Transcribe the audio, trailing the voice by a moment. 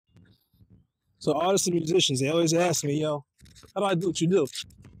So artists and musicians, they always ask me, yo, how do I do what you do?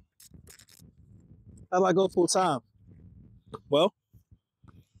 How do I go full time? Well,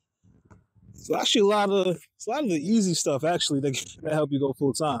 it's actually a lot of the easy stuff actually that help you go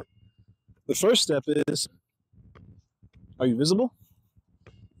full time. The first step is, are you visible?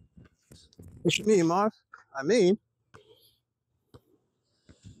 What you mean, Marv? I mean,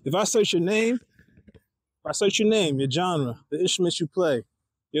 if I search your name, your genre, the instruments you play,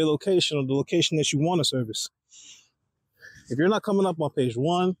 your location, or the location that you want to service, if you're not coming up on page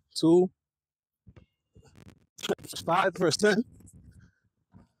 1, 2, 5, verse 10,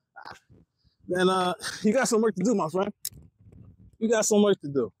 then you got some work to do, my friend. You got some work to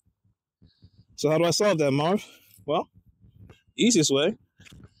do. So how do I solve that, Marv? Well, easiest way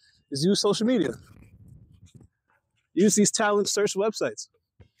is use social media. Use these talent search websites.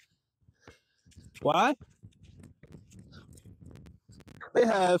 Why? They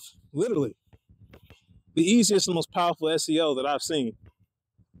have literally the easiest and most powerful SEO that I've seen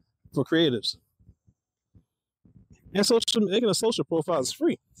for creatives. And making a social profile is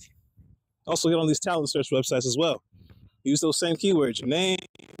free. Also get on these talent search websites as well. Use those same keywords, your name,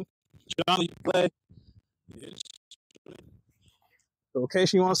 genre you play, the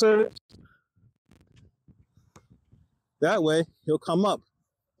location you want to serve. That way, you'll come up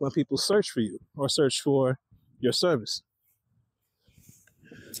when people search for you or search for your service.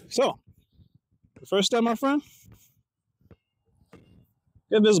 So, the first step, my friend,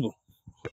 get visible.